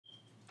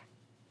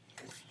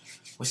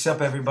What's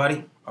up,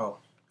 everybody?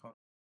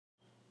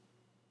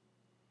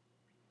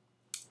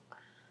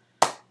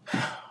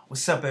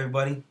 What's up,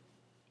 everybody?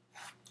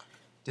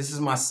 This is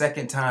my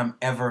second time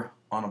ever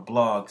on a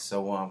blog,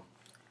 so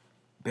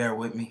bear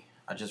with me.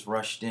 I just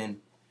rushed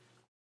in.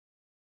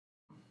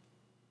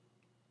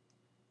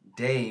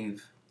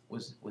 Dave,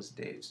 what's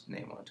Dave's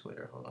name on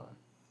Twitter? Hold on.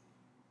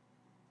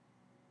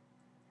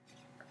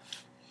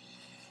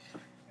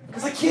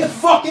 Because I can't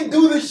fucking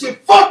do this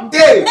shit. Fuck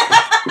Dave!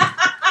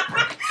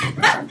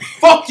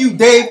 Fuck you,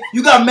 Dave.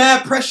 You got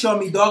mad pressure on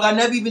me, dog. I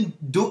never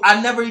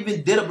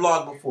even did a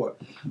blog before.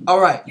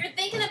 Alright. You're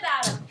thinking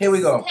about him. Here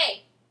we go.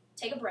 Hey,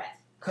 take a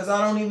breath. Because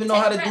I don't even know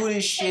how to do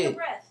this shit. Take a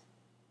breath.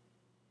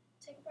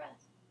 Take a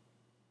breath.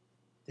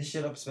 This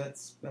shit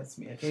upsets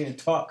me. I can't even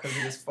talk because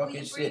of this fucking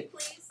Will you shit.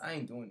 breathe, please? I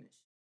ain't doing this.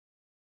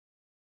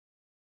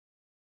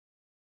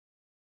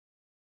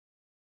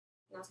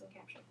 Now it's gonna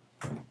capture.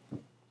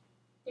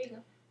 There you go.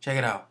 Check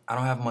it out. I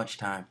don't have much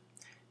time.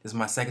 This is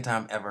my second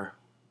time ever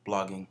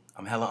blogging.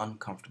 I'm hella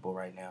uncomfortable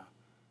right now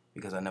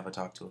because I never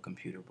talked to a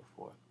computer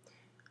before.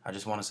 I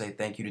just want to say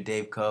thank you to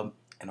Dave Cub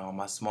and all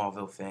my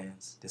Smallville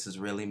fans. This is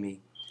really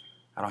me.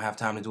 I don't have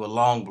time to do a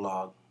long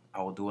blog.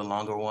 I will do a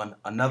longer one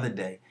another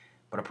day.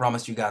 But I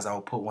promise you guys I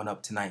will put one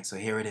up tonight. So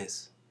here it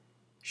is.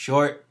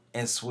 Short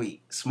and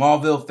sweet.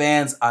 Smallville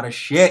fans are the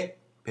shit.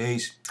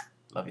 Peace.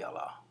 Love y'all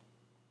all.